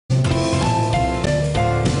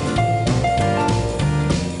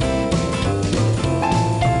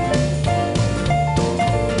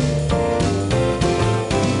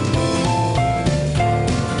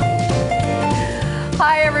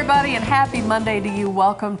Happy Monday to you.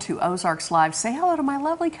 Welcome to Ozarks Live. Say hello to my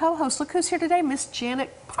lovely co-host. Look who's here today, Miss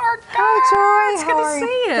Janet Parker. Hi, Joy. It's good to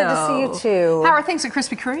see you. Good to see you too. How are things at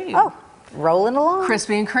Krispy Kreme? Oh, rolling along.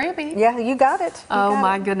 Crispy and creamy. Yeah, you got it. Oh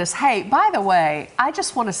my goodness. Hey, by the way, I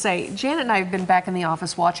just want to say, Janet and I have been back in the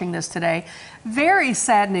office watching this today. Very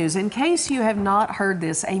sad news. In case you have not heard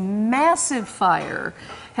this, a massive fire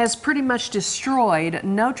has pretty much destroyed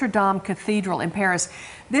Notre Dame Cathedral in Paris.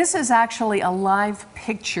 This is actually a live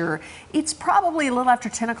picture. It's probably a little after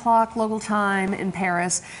 10 o'clock local time in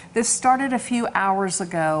Paris. This started a few hours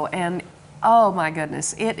ago, and oh my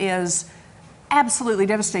goodness, it is absolutely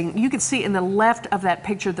devastating. You can see in the left of that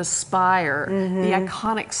picture the spire, the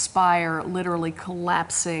iconic spire literally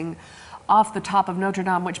collapsing off the top of Notre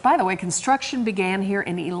Dame, which, by the way, construction began here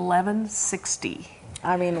in 1160.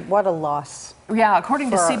 I mean, what a loss. Yeah, according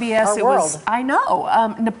to CBS, our it world. was, I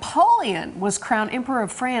know, Napoleon was crowned Emperor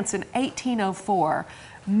of France in 1804.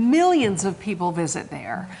 Millions of people visit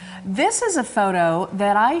there. This is a photo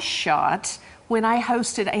that I shot when I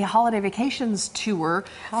hosted a holiday vacations tour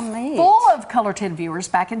full of Color 10 viewers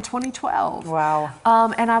back in 2012. Wow.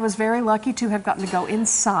 And I was very lucky to have gotten to go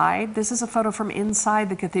inside. This is a photo from inside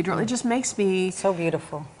the cathedral. It just makes me so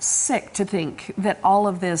beautiful, sick to think that all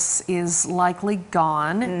of this is likely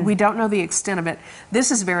gone. We don't know the extent of it. This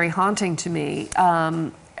is very haunting to me.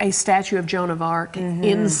 A statue of Joan of Arc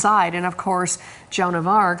inside, and of course, Joan of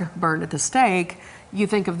Arc burned at the stake. You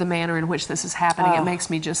think of the manner in which this is happening, it makes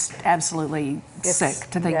me just absolutely sick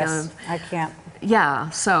to think of. I can't. Yeah,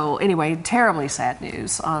 so anyway, terribly sad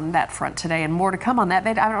news on that front today, and more to come on that.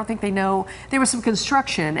 I don't think they know. There was some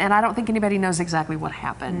construction, and I don't think anybody knows exactly what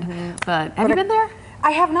happened. But have you been there?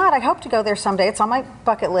 I have not. I hope to go there someday. It's on my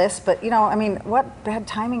bucket list, but you know, I mean, what bad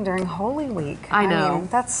timing during Holy Week. I know. mean,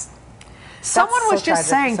 that's Someone was so just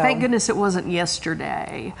tragic, saying, thank goodness it wasn't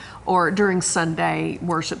yesterday or during Sunday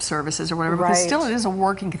worship services or whatever, because still it is a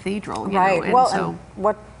working cathedral. You know, and well, so, and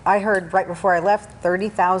what I heard right before I left,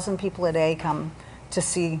 30,000 people a day come to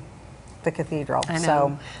see the cathedral. I know.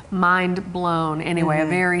 So mind blown. Anyway, a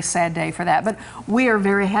very sad day for that. But we are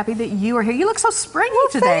very happy that you are here. You look so springy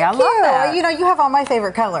today. I love that. You know, you have all my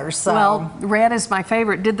favorite colors. So. Well, red is my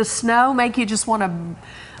favorite. Did the snow make you just want to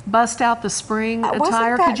bust out the spring attire?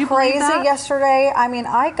 Wasn't that Could you believe crazy that? yesterday? I mean,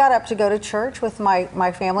 I got up to go to church with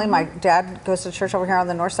my family. My dad goes to church over here on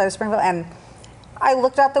the north side of Springfield, and I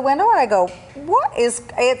looked out the window and I go,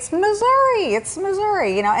 it's Missouri, it's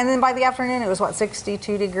Missouri, you know. And then by the afternoon it was what,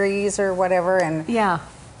 62 degrees or whatever, and yeah.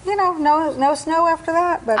 You know, no snow after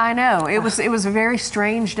that. But I know it was a very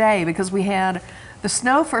strange day because we had the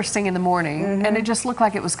snow first thing in the morning, and it just looked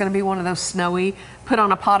like it was going to be one of those snowy, put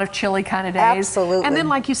on a pot of chili kind of days. Absolutely. And then,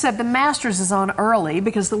 like you said, the Masters is on early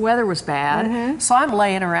because the weather was bad. So I'm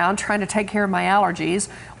laying around trying to take care of my allergies,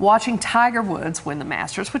 watching Tiger Woods win the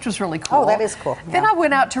Masters, which was really cool. Oh, that is cool. Then I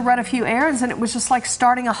went out to run a few errands, and it was just like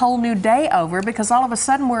starting a whole new day over because all of a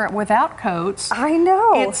sudden we're without coats. I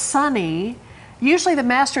know. It's sunny. Usually the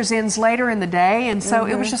Masters ends later in the day, and so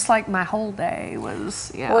it was just like my whole day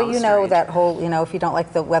was, well, you know, that whole, you know, if you don't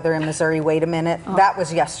like the weather in Missouri, wait a minute. That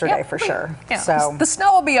was yesterday for sure. Yeah, so the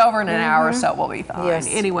snow will be over in an hour, so we'll be fine. Yes.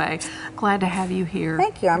 Anyway, glad to have you here.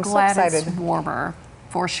 Thank you. I'm glad so excited. It's warmer.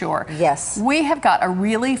 For sure. Yes. We have got a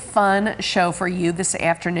really fun show for you this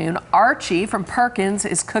afternoon. Archie from Perkins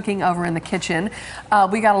is cooking over in the kitchen.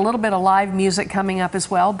 We got a little bit of live music coming up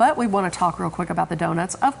as well, but we want to talk real quick about the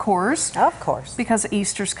donuts, of course. Of course. Because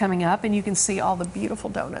Easter's coming up and you can see all the beautiful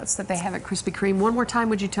donuts that they have at Krispy Kreme. One more time,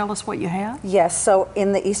 would you tell us what you have? Yes, so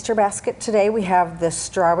in the Easter basket today we have the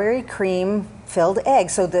strawberry cream filled egg.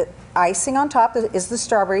 So the icing on top is the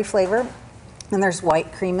strawberry flavor. And there's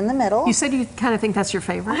white cream in the middle. You said you kind of think that's your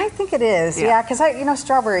favorite? I think it is, yeah, because you know,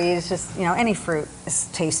 strawberry is just, you know, any fruit is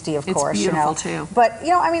tasty, of course. It's beautiful, you know. too. But,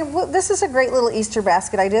 you know, I mean, this is a great little Easter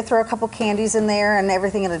basket. I did throw a couple candies in there and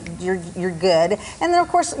everything, and you're good. And then, of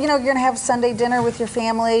course, you know, you're going to have Sunday dinner with your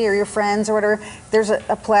family or your friends or whatever. There's a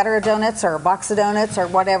platter of donuts or a box of donuts or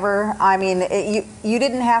whatever. I mean, you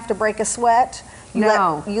didn't have to break a sweat.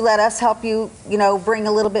 You let us help you, you know, bring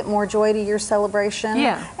a little bit more joy to your celebration.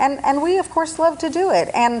 Yeah. And we, of course, love to do it.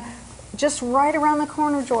 And just right around the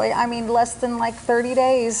corner, Joy, I mean, less than like 30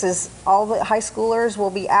 days is all the high schoolers will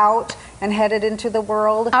be out and headed into the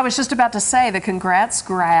world. I was just about to say the congrats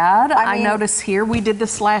grad. I notice here, we did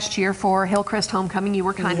this last year for Hillcrest Homecoming. You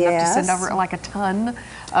were kind enough to send over like a ton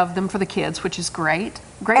of them for the kids, which is great.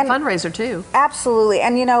 Great fundraiser too. Absolutely.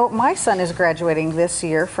 And you know, my son is graduating this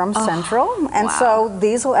year from Central, and so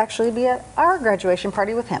these will actually be at our graduation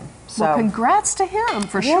party with him. So, well, congrats to him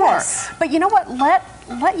for yes. sure. But you know what?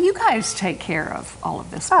 Let you guys take care of all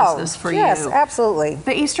of this business for yes, you. Yes, absolutely.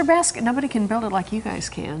 The Easter basket, nobody can build it like you guys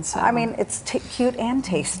can. So I mean, it's cute and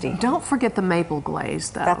tasty. don't forget the maple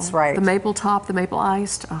glaze, though. That's right. The maple top, the maple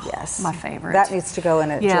iced. Oh, Yes. my favorite. That needs to go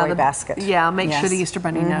in a joy basket. Yeah, make sure the Easter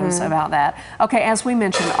Bunny knows about that. Okay, as we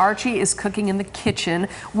mentioned, Archie is cooking in the kitchen.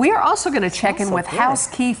 We are also going to check in with House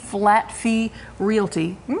Key Flat Fee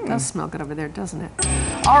Realty. Does smell good over there, doesn't it?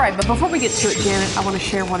 All right, but before we get to it, Janet, I want to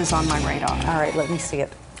share what is on my radar. All right, let me see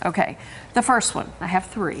it. Okay, the first one, I have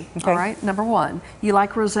three. Okay. All right, number one, you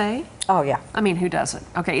like rosé? Oh, yeah. I mean, who doesn't?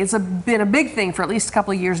 Okay, it's been a big thing for at least a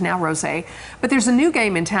couple of years now, rosé. But there's a new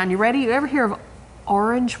game in town. You ready? You ever hear of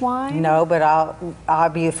orange wine? No, but I'll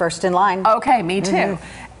be first in line. Okay, me too.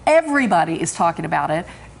 Everybody is talking about it.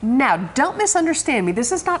 Now, don't misunderstand me.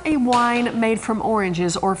 This is not a wine made from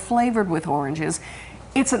oranges or flavored with oranges.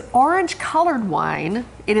 It's an orange-colored wine.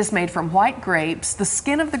 It is made from white grapes. The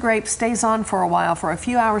skin of the grape stays on for a while, for a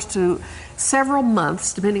few hours to several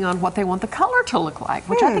months, depending on what they want the color to look like,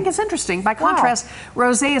 which I think is interesting. By contrast,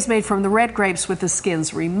 rosé is made from the red grapes with the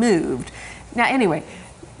skins removed. Now, anyway,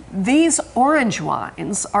 these orange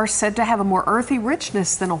wines are said to have a more earthy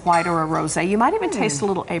richness than a white or a rosé. You might even taste a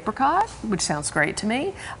little apricot, which sounds great to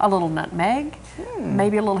me, a little nutmeg,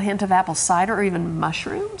 maybe a little hint of apple cider or even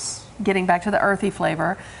mushrooms, getting back to the earthy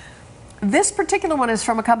flavor. This particular one is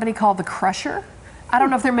from a company called The Crusher. I don't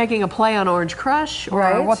know if they're making a play on Orange Crush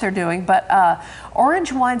or what they're doing, but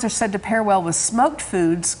orange wines are said to pair well with smoked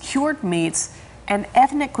foods, cured meats, and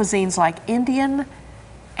ethnic cuisines like Indian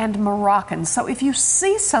and Moroccan. So if you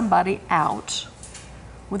see somebody out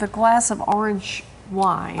with a glass of orange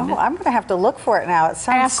wine, I'm going to have to look for it now. It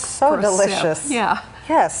sounds so delicious. Yeah.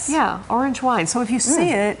 Yes. Yeah, orange wine. So if you see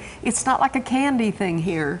it, it's not like a candy thing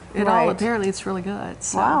here at all. Apparently it's really good.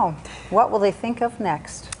 So. Wow. What will they think of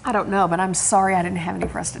next? I don't know, but I'm sorry I didn't have any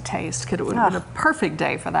for us to taste, because it would have been a perfect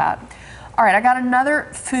day for that. All right, I got another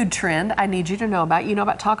food trend I need you to know about. You know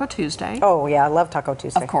about Taco Tuesday? Oh, yeah, I love Taco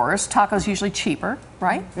Tuesday. Of course. Tacos usually cheaper,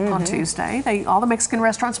 right, on Tuesday. All the Mexican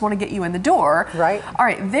restaurants want to get you in the door. Right. All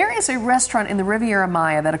right, there is a restaurant in the Riviera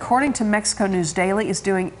Maya that, according to Mexico News Daily, is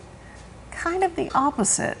doing kind of the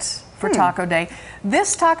opposite for Taco Day.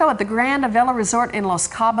 This taco at the Grand Avila Resort in Los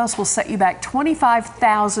Cabos will set you back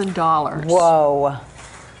 $25,000. Whoa.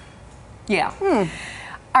 Yeah.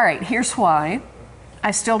 All right, here's why. I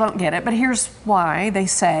still don't get it, but here's why they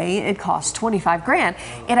say it costs 25 grand.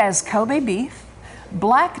 It has Kobe beef,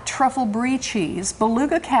 black truffle brie cheese,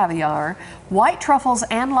 beluga caviar, white truffles,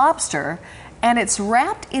 and lobster, and it's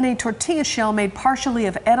wrapped in a tortilla shell made partially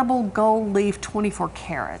of edible gold leaf 24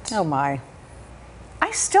 karat. Oh, my. I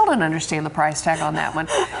still don't understand the price tag on that one.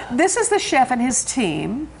 This is the chef and his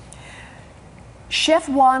team. Chef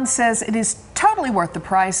Juan says it is totally worth the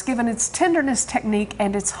price given its tenderness, technique,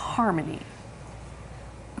 and its harmony.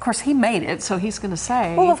 Of course, he made it, so he's going to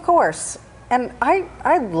say. Well, of course. And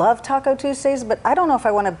I love Taco Tuesdays, but I don't know if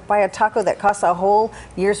I want to buy a taco that costs a whole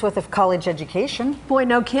year's worth of college education. Boy,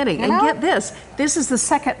 no kidding. You and know? get this. This is the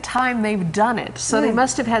second time they've done it. So they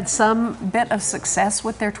must have had some bit of success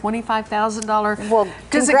with their $25,000. Well,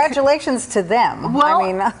 congratulations to them. Well,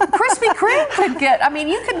 I mean, Krispy Kreme could get, I mean,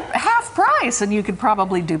 you could half price and you could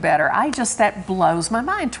probably do better. That blows my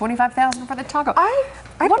mind. $25,000 for the taco.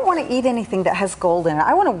 I don't want to eat anything that has gold in it.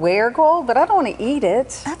 I want to wear gold, but I don't want to eat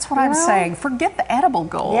it. That's what I'm saying. Forget the edible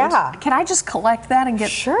gold. Yeah. Can I just collect that and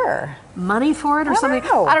get money for it or something?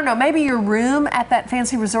 I don't know. Maybe your room at that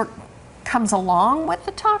fancy resort comes along with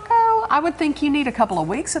the taco. I would think you need a couple of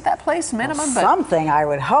weeks at that place minimum. Well, something, I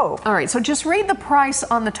would hope. All right, so just read the price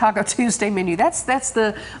on the Taco Tuesday menu. That's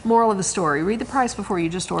the moral of the story. Read the price before you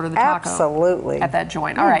just order the taco. Absolutely. At that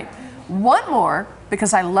joint. All right, one more,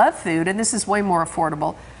 because I love food, and this is way more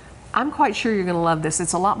affordable. I'm quite sure you're going to love this.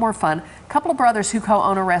 It's a lot more fun. A couple of brothers who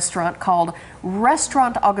co-own a restaurant called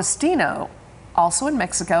Restaurant Augustino, also in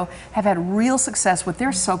Mexico, have had real success with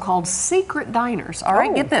their so-called secret diners. All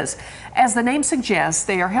right, get this. As the name suggests,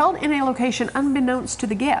 they are held in a location unbeknownst to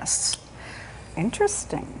the guests.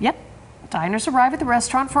 Interesting. Yep. Diners arrive at the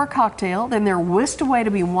restaurant for a cocktail, then they're whisked away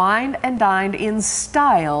to be wined and dined in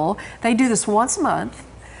style. They do this once a month.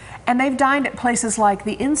 And they've dined at places like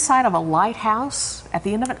the inside of a lighthouse, at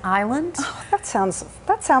the end of an island. Oh, that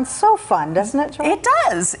sounds so fun, doesn't it, Joy? It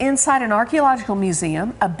does. Inside an archaeological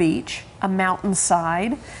museum, a beach, a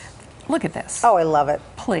mountainside. Look at this. Oh, I love it.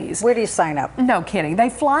 Please. Where do you sign up? No kidding.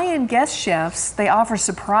 They fly in guest chefs. They offer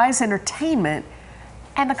surprise entertainment.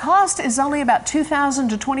 And the cost is only about 2,000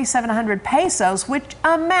 to 2,700 pesos, which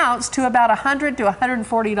amounts to about $100 to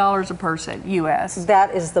 $140 a person, U.S.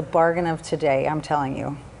 That is the bargain of today, I'm telling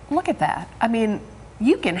you. Look at that. I mean,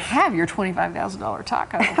 you can have your $25,000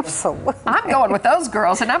 taco. Absolutely. I'm going with those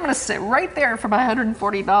girls, and I'm going to sit right there for my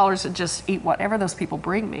 $140 and just eat whatever those people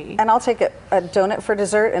bring me. And I'll take a donut for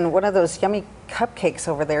dessert and one of those yummy cupcakes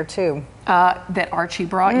over there too. That Archie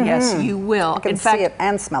brought. Yes, you will. I can In fact, see it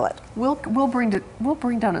and smell it. we'll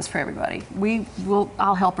bring donuts for everybody.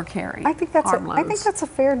 I'll help her carry. I think that's a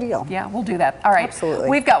fair deal. Yeah, we'll do that. All right. Absolutely.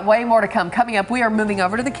 We've got way more to come. Coming up, we are moving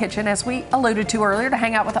over to the kitchen, as we alluded to earlier, to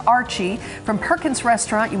hang out with Archie from Perkins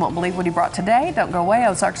Restaurant. You won't believe what he brought today. Don't go away.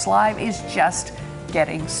 Ozarks Live is just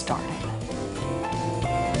getting started.